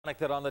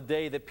That on the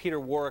day that Peter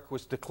Warrick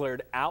was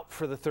declared out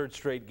for the third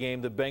straight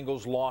game, the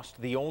Bengals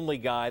lost the only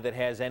guy that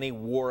has any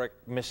Warrick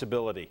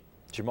missability.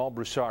 Jamal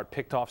Broussard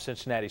picked off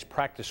Cincinnati's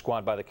practice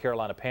squad by the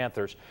Carolina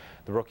Panthers.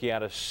 The rookie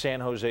out of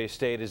San Jose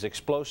State is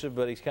explosive,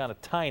 but he's kind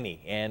of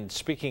tiny. And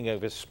speaking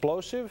of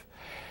explosive,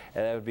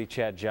 that would be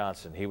Chad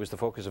Johnson. He was the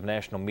focus of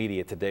national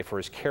media today for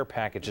his care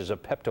packages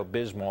of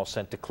Pepto-Bismol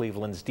sent to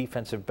Cleveland's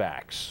defensive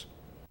backs.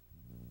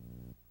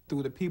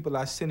 Through the people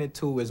I sent it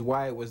to is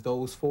why it was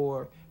those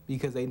four,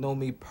 because they know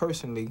me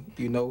personally,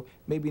 you know,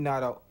 maybe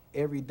not a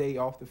everyday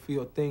off the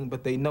field thing,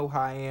 but they know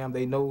how I am,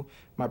 they know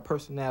my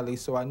personality,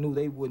 so I knew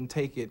they wouldn't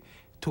take it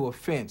to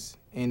offense,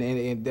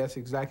 and that's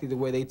exactly the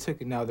way they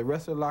took it. Now, the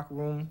rest of the locker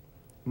room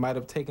might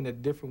have taken it a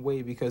different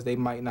way because they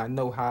might not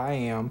know how I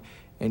am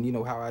and, you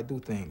know, how I do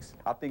things.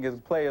 I think as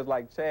players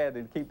like Chad,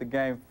 to keep the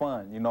game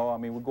fun, you know, I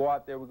mean, we go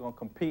out there, we're going to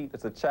compete.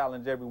 It's a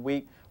challenge every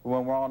week.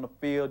 When we're on the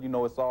field, you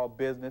know, it's all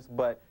business,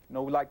 but, you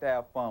know, we like to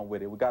have fun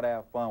with it. We got to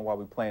have fun while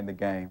we're playing the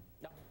game.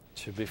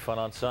 Should be fun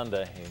on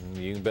Sunday, and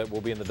you can bet we'll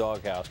be in the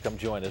doghouse. Come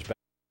join us.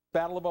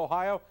 Battle of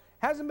Ohio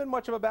hasn't been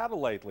much of a battle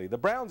lately. The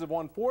Browns have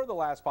won 4 of the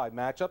last 5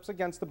 matchups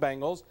against the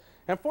Bengals.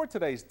 And for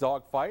today's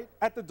dogfight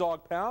at the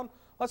Dog Pound,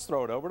 let's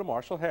throw it over to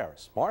Marshall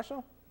Harris.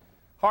 Marshall?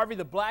 Harvey,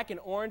 the black and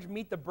orange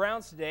meet the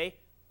Browns today,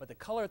 but the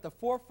color at the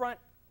forefront,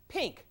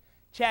 pink.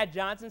 Chad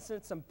Johnson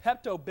sent some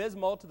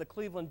Pepto-Bismol to the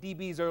Cleveland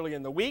DBs earlier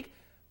in the week,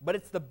 but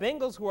it's the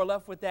Bengals who are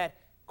left with that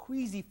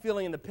queasy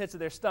feeling in the pits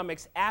of their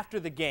stomachs after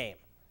the game.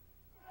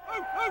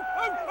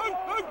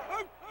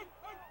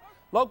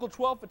 Local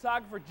 12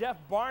 photographer Jeff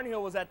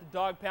Barnhill was at the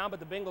Dog Pound, but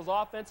the Bengals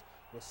offense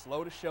was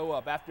slow to show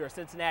up. After a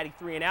Cincinnati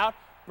 3-and-out,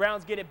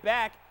 Browns get it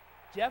back.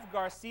 Jeff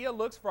Garcia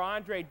looks for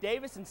Andre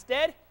Davis.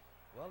 Instead,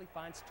 well, he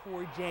finds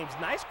Tory James.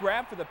 Nice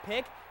grab for the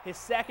pick, his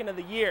second of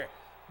the year.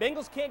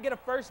 Bengals can't get a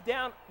first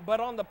down, but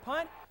on the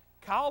punt,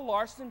 Kyle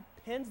Larson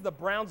pins the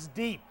Browns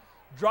deep,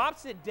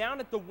 drops it down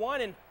at the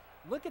 1, and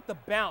look at the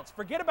bounce.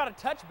 Forget about a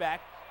touchback.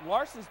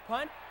 Larson's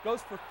punt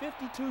goes for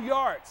 52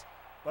 yards.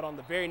 But on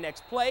the very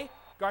next play,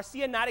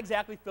 Garcia not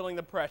exactly feeling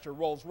the pressure.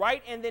 Rolls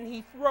right, and then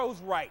he throws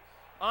right.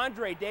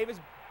 Andre Davis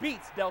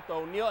beats Delta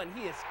O'Neal, and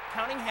he is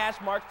counting hash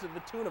marks to the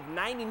tune of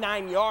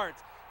 99 yards.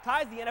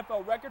 Ties the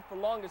NFL record for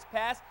longest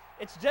pass.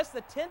 It's just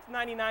the 10th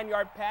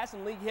 99-yard pass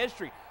in league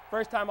history.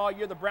 First time all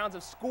year the Browns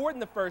have scored in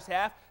the first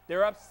half.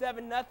 They're up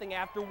 7-0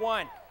 after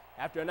 1.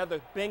 After another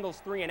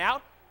Bengals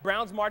 3-and-out,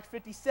 Browns march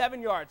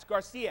 57 yards.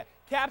 Garcia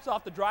caps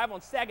off the drive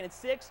on 2nd and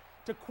 6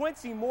 to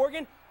Quincy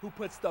Morgan, who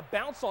puts the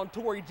bounce on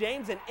Tory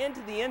James and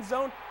into the end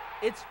zone.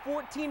 It's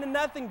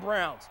 14-0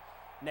 Browns.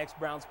 Next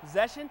Browns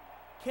possession,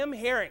 Kim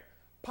Herring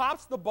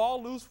pops the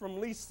ball loose from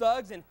Lee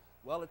Suggs, and,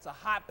 well, it's a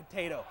hot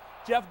potato.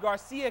 Jeff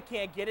Garcia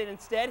can't get it.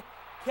 Instead,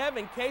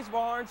 Kevin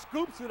Casebaharn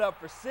scoops it up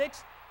for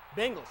 6.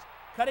 Bengals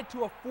cut it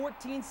to a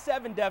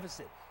 14-7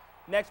 deficit.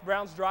 Next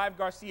Browns drive,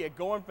 Garcia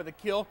going for the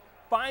kill,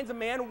 finds a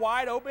man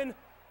wide open,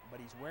 but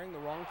he's wearing the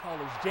wrong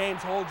colors.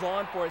 James holds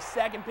on for his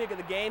second pick of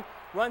the game,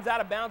 runs out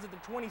of bounds at the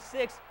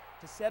 26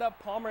 to set up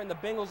Palmer and the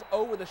Bengals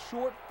over the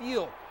short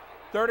field.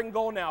 3rd and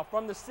goal now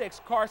from the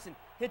 6. Carson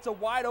hits a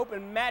wide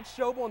open Matt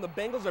Schobel, and the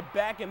Bengals are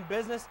back in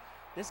business.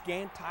 This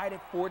game tied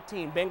at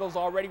 14. Bengals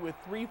already with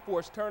 3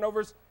 forced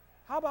turnovers.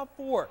 How about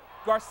 4?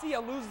 Garcia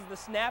loses the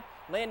snap.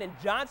 Landon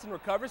Johnson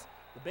recovers.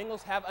 The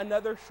Bengals have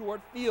another short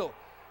field.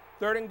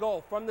 3rd and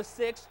goal from the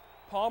 6.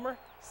 Palmer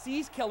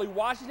sees Kelly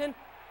Washington,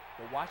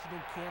 but Washington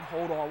can't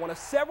hold on. One of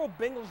several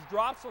Bengals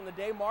drops on the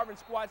day. Marvin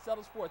Squad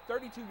settles for a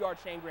 32-yard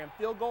Shane Graham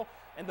field goal,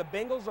 and the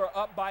Bengals are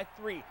up by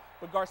 3.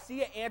 But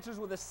Garcia answers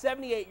with a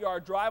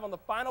 78-yard drive on the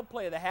final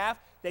play of the half.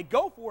 They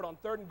go for it on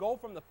 3rd and goal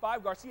from the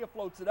 5. Garcia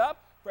floats it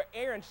up for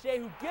Aaron Shea,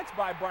 who gets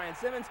by Brian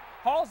Simmons,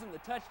 hauls in the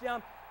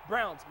touchdown.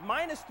 Browns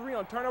 -3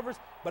 on turnovers,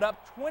 but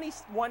up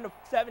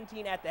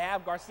 21-17 at the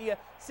half. Garcia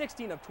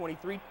 16 of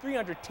 23,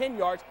 310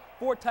 yards,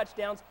 4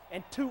 touchdowns,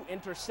 and 2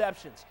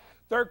 interceptions.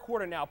 3rd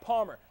quarter now.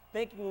 Palmer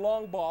thinking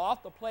long ball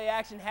off the play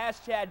action, has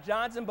Chad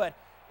Johnson, but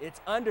it's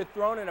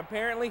underthrown, and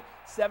apparently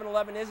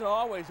 7-Eleven isn't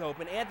always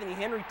open. Anthony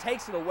Henry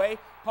takes it away.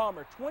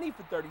 Palmer 20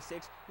 for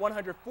 36,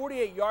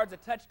 148 yards, a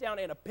touchdown,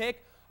 and a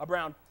pick. A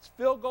Browns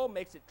field goal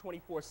makes it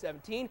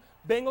 24-17.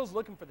 Bengals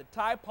looking for the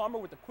tie. Palmer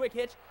with a quick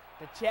hitch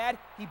to Chad.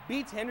 He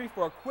beats Henry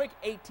for a quick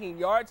 18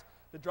 yards.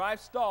 The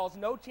drive stalls.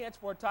 No chance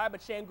for a tie,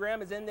 but Shane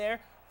Graham is in there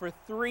for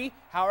 3.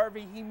 However,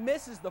 he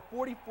misses the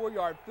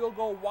 44-yard field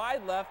goal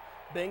wide left.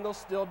 Bengals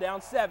still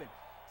down 7.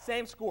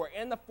 Same score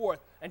in the 4th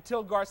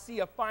until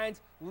Garcia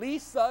finds Lee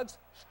Suggs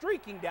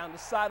streaking down the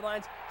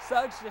sidelines.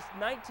 Suggs just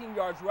 19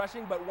 yards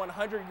rushing, but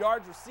 100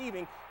 yards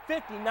receiving,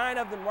 59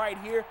 of them right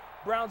here.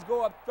 Browns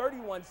go up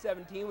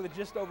 31-17 with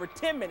just over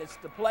 10 minutes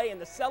to play, and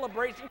the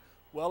celebration,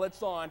 well,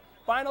 it's on.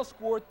 Final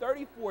score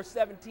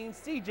 34-17.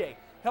 CJ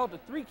held to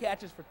 3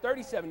 catches for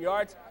 37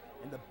 yards,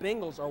 and the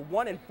Bengals are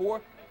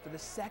 1-4 for the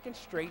 2nd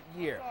straight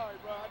year.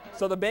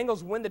 So the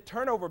Bengals win the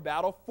turnover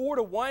battle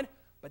 4-1.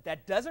 But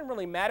that doesn't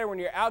really matter when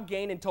you're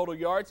outgained in total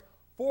yards,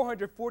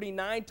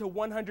 449 to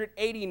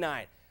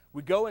 189.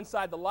 We go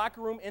inside the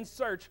locker room in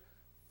search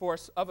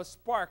of a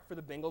spark for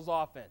the Bengals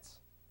offense.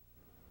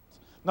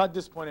 Not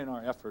disappointed in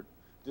our effort.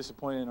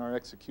 disappointed in our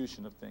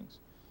execution of things.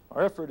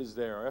 Our effort is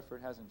there. Our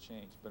effort hasn't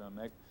changed, but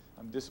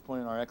I'm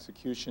disappointed in our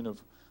execution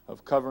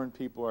of covering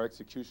people, our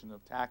execution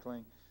of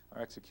tackling,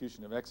 our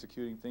execution of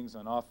executing things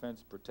on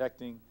offense,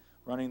 protecting,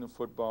 running the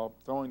football,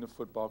 throwing the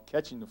football,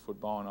 catching the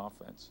football on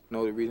offense.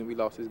 No, the reason we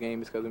lost this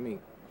game is because of me.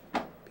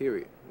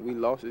 Period. We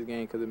lost this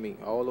game because of me.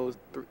 All those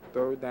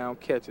third down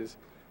catches,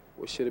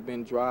 what should have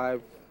been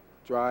drives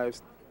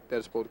that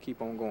are supposed to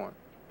keep on going.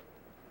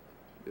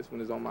 This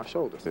one is on my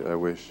shoulders. I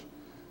wish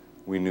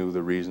we knew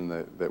the reason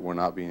that we're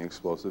not being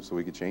explosive so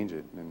we could change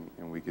it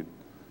and we could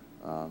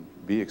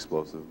be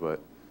explosive. But,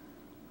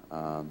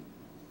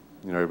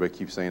 you know, everybody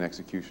keeps saying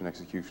execution,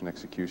 execution,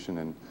 execution,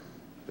 and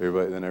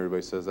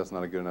everybody says that's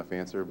not a good enough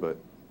answer. But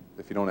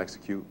if you don't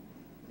execute,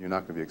 you're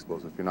not going to be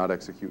explosive. If you're not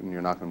executing,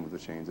 you're not going to move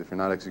the chains. If you're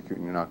not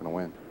executing, you're not going to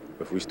win.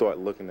 If we start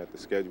looking at the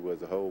schedule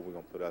as a whole, we're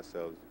going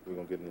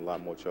to get in a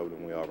lot more trouble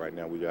than we are right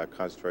now. We got to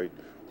concentrate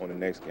on the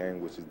next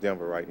game, which is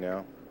Denver right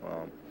now,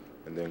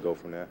 and then go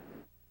from there.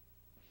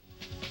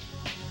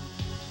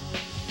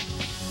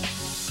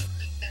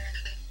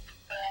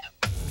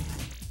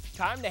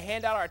 Time to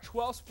hand out our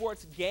 12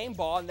 Sports game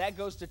ball, and that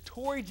goes to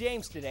Torrey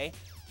James today.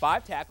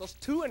 5 tackles,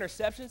 2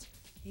 interceptions.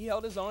 He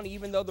held his own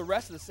even though the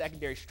rest of the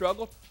secondary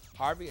struggled.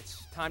 Harvey,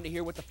 it's time to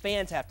hear what the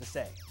fans have to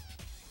say.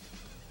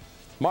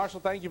 Marshall,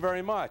 thank you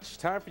very much.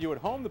 Time for you at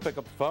home to pick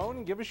up the phone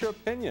and give us your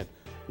opinion.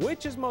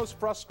 Which is most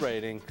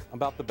frustrating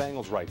about the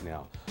Bengals right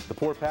now? The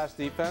poor pass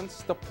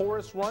defense, the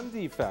porous run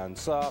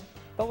defense,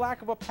 the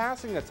lack of a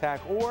passing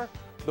attack, or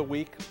the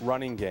weak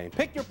running game?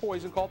 Pick your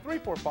poison. Call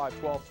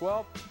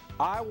 345-1212.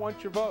 I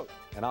want your vote,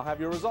 and I'll have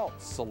your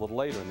results a little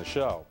later in the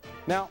show.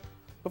 Now,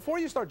 before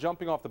you start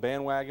jumping off the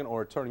bandwagon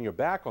or turning your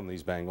back on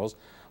these Bengals,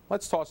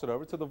 let's toss it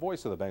over to the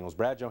voice of the Bengals,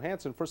 Brad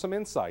Johansson, for some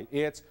insight.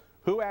 It's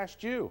Who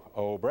Asked You?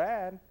 Oh,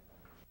 Brad.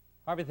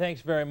 Harvey,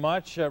 thanks very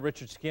much.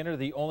 Richard Skinner,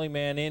 the only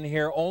man in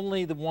here,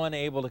 only the one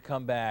able to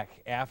come back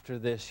after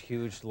this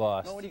huge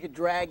loss. No one you could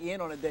drag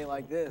in on a day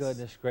like this.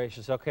 Goodness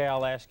gracious. Okay,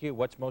 I'll ask you,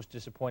 what's most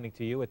disappointing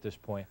to you at this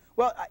point?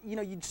 Well, you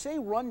know, you'd say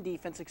run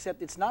defense,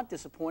 except it's not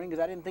disappointing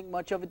because I didn't think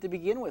much of it to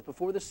begin with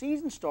before the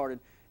season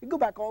started. You go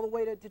back all the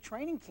way to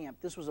training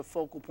camp. This was a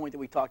focal point that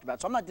we talked about.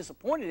 So I'm not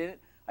disappointed in it.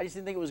 I just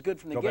didn't think it was good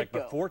from the get-go. Go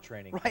back before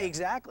training camp. Right,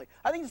 exactly.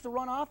 I think it's the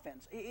run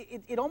offense.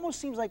 It almost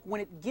seems like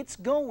when it gets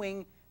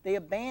going, they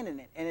abandon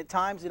it. And at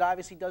times it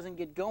obviously doesn't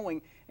get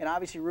going. And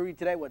obviously Rudy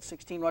today,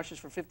 16 rushes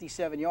for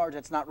 57 yards.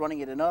 That's not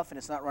running it enough, and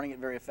it's not running it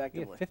very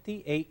effectively.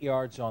 58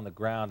 yards on the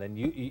ground, and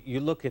you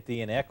look at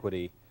the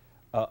inequity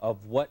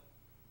of what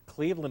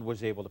Cleveland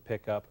was able to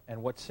pick up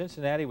and what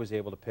Cincinnati was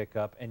able to pick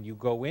up, and you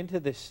go into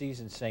this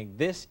season saying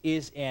this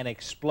is an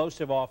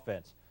explosive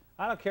offense.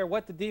 I don't care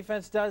what the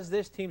defense does,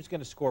 this team's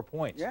going to score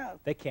points. Yeah.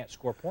 They can't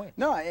score points.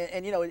 No,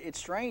 and you know, it's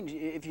strange.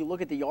 If you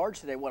look at the yards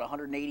today,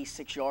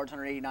 186 yards,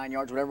 189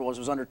 yards, whatever it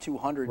was under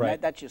 200.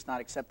 Right. That's just not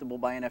acceptable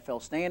by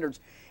NFL standards.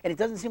 And it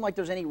doesn't seem like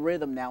there's any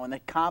rhythm now, and the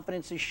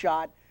confidence is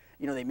shot.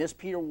 You know, they miss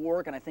Peter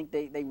Warrick, and I think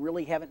they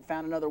really haven't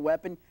found another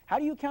weapon. How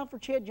do you account for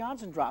Chad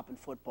Johnson dropping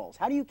footballs?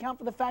 How do you account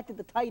for the fact that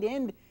the tight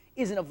end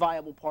isn't a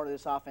viable part of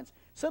this offense?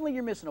 Suddenly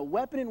you're missing a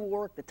weapon in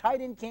Warrick, the tight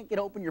end can't get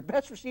open, your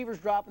best receiver's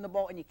dropping the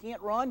ball, and you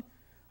can't run.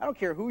 I don't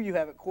care who you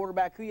have at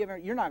quarterback, who you have,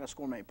 you're not going to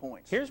score many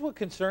points. Here's what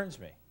concerns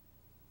me.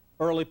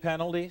 Early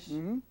penalties,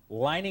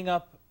 lining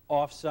up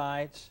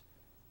offsides,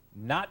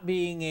 not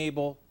being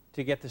able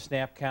to get the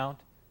snap count,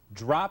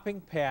 dropping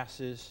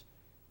passes.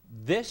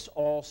 This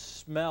all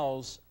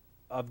smells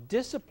of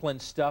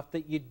discipline stuff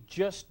that you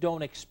just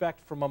don't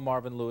expect from a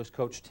Marvin Lewis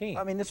coach team.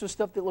 I mean, this was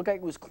stuff that looked like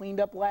it was cleaned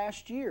up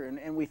last year,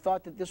 and we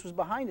thought that this was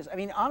behind us. I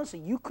mean, honestly,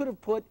 you could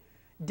have put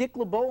Dick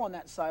LeBeau on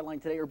that sideline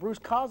today or Bruce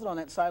Coslet on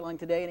that sideline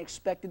today and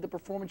expected the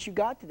performance you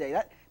got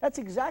today. That's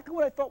exactly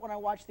what I thought when I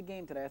watched the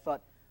game today. I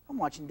thought, I'm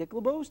watching Dick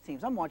LeBeau's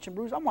teams. I'm watching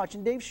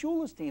Dave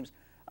Shula's teams.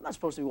 I'm not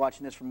supposed to be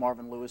watching this from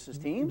Marvin Lewis's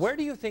teams. Where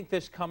do you think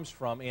this comes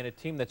from in a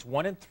team that's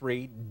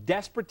 1-3,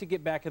 desperate to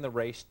get back in the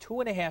race,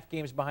 2.5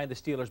 games behind the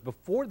Steelers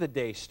before the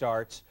day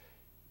starts,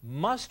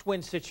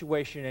 must-win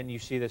situation, and you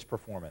see this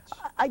performance?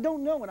 I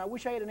don't know, and I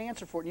wish I had an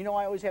answer for it. You know,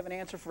 I always have an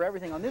answer for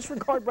everything. On this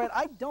regard, Brad,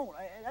 I don't.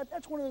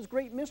 That's one of those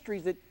great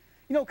mysteries that,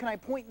 you know, can I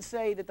point and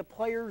say that the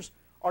players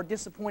are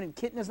disappointed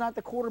Kitten is not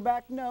the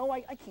quarterback? No,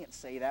 I can't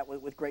say that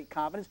with great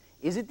confidence.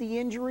 Is it the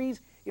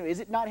injuries? You know, is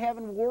it not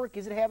having work?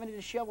 Is it having a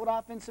disheveled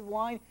offensive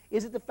line?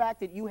 Is it the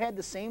fact that you had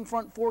the same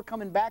front four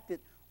coming back that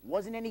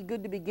wasn't any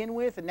good to begin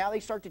with, and now they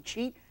start to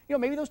cheat? You know,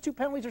 maybe those 2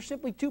 penalties are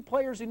simply 2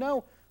 players who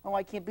know, oh,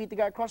 I can't beat the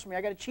guy across from me.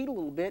 I got to cheat a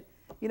little bit.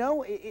 You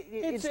know,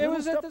 it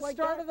was at the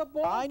start of the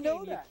ball game. I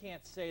know that. You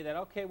can't say that.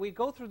 Okay, we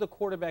go through the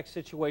quarterback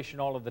situation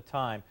all of the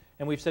time,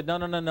 and we've said,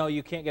 no,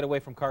 you can't get away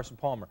from Carson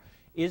Palmer.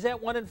 Is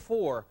that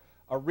 1-4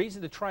 a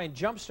reason to try and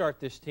jumpstart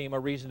this team, a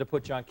reason to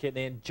put John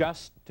Kitten in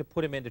just to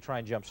put him in to try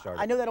and jumpstart it?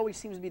 I know that always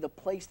seems to be the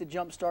place to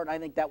jumpstart, and I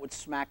think that would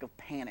smack of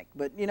panic.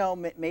 But, you know,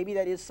 maybe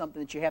that is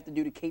something that you have to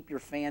do to keep your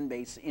fan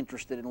base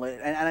interested in it.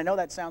 And I know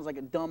that sounds like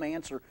a dumb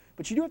answer,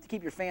 but you do have to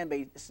keep your fan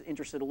base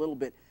interested a little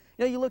bit. You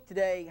You know, you look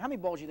today, how many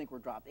balls do you think were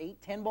dropped?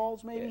 8, 10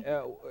 balls maybe?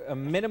 A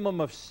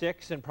minimum of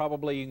 6, and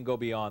probably you can go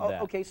beyond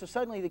that. Okay, so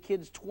suddenly the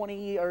kid's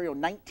 20 or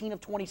 19 of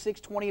 26,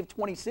 20 of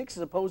 26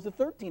 as opposed to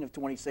 13 of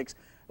 26.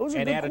 Those are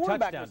and good add a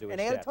quarterback touchdown to his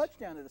and add stats. a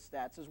touchdown to the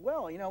stats as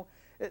well. You know,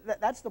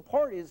 that's the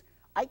part is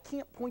I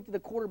can't point to the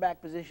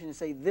quarterback position and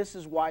say this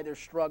is why they're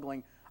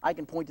struggling. I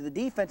can point to the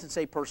defense and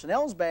say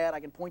personnel's bad. I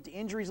can point to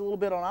injuries a little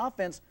bit on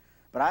offense,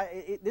 but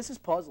this is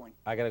puzzling.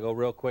 I got to go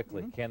real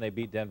quickly. Can they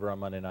beat Denver on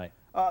Monday night?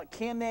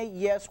 Can they?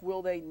 Yes.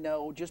 Will they?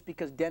 No. Just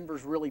because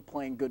Denver's really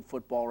playing good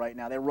football right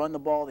now. They run the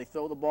ball. They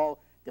throw the ball.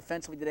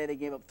 Defensively today, they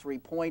gave up 3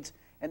 points.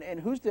 And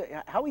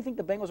how do we think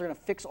the Bengals are going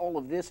to fix all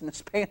of this in the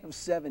span of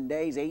 7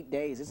 days, 8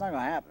 days? It's not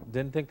going to happen.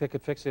 Didn't think they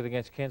could fix it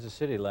against Kansas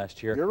City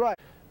last year. You're right.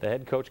 The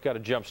head coach got a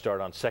jump start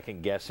on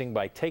second guessing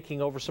by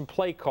taking over some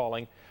play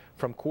calling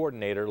from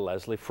coordinator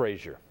Leslie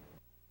Frazier.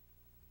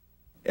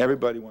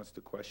 Everybody wants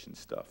to question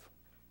stuff,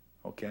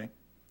 okay?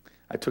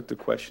 I took the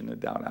question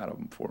of doubt out of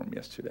them for them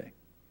yesterday.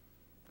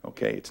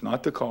 Okay, it's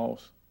not the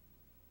calls,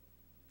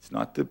 it's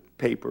not the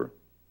paper,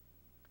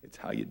 it's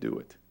how you do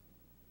it.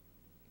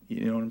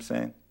 You know what I'm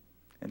saying?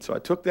 And so I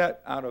took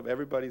that out of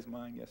everybody's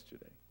mind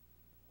yesterday.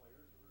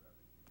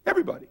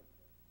 Everybody.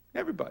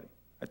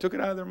 I took it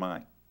out of their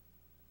mind.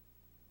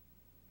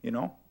 You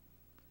know?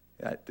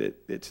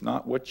 It's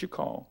not what you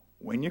call,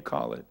 when you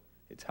call it,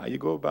 it's how you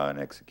go about and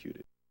execute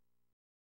it.